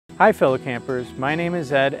Hi fellow campers, my name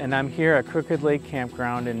is Ed and I'm here at Crooked Lake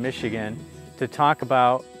Campground in Michigan to talk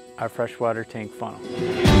about our freshwater tank funnel.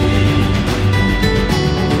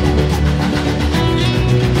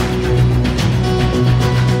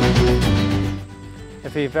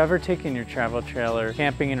 If you've ever taken your travel trailer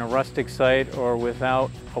camping in a rustic site or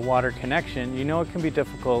without a water connection, you know it can be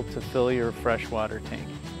difficult to fill your freshwater tank.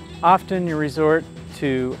 Often you resort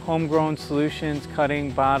to homegrown solutions,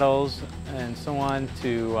 cutting bottles and so on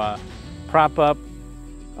to prop up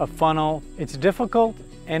a funnel. It's difficult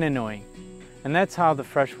and annoying, and that's how the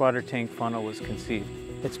freshwater tank funnel was conceived.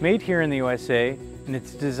 It's made here in the USA and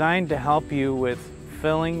it's designed to help you with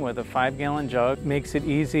filling with a 5-gallon jug. Makes it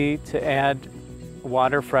easy to add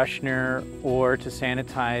water freshener or to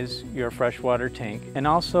sanitize your freshwater tank. And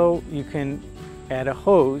also you can add a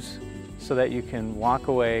hose so that you can walk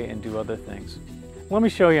away and do other things. Let me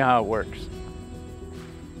show you how it works.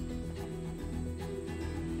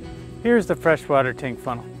 Here's the freshwater tank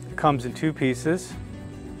funnel. It comes in 2 pieces.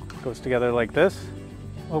 It goes together like this.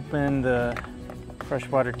 Open the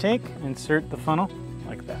freshwater tank, insert the funnel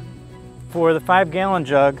like that. For the 5-gallon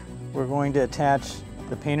jug, we're going to attach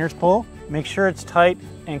the painter's pole. Make sure it's tight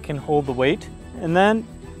and can hold the weight. And then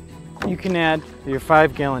you can add your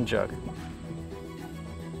 5-gallon jug.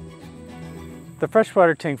 The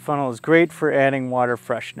freshwater tank funnel is great for adding water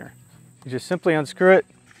freshener. You just simply unscrew it,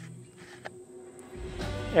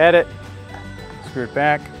 add it, screw it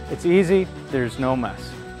back. It's easy, there's no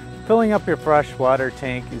mess. Filling up your freshwater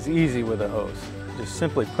tank is easy with a hose. Just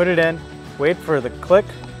simply put it in, wait for the click,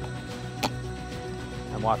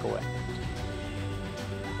 and walk away.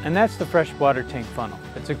 And that's the freshwater tank funnel.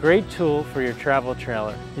 It's a great tool for your travel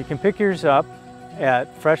trailer. You can pick yours up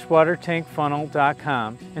at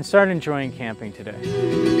freshwatertankfunnel.com and start enjoying camping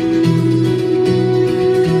today.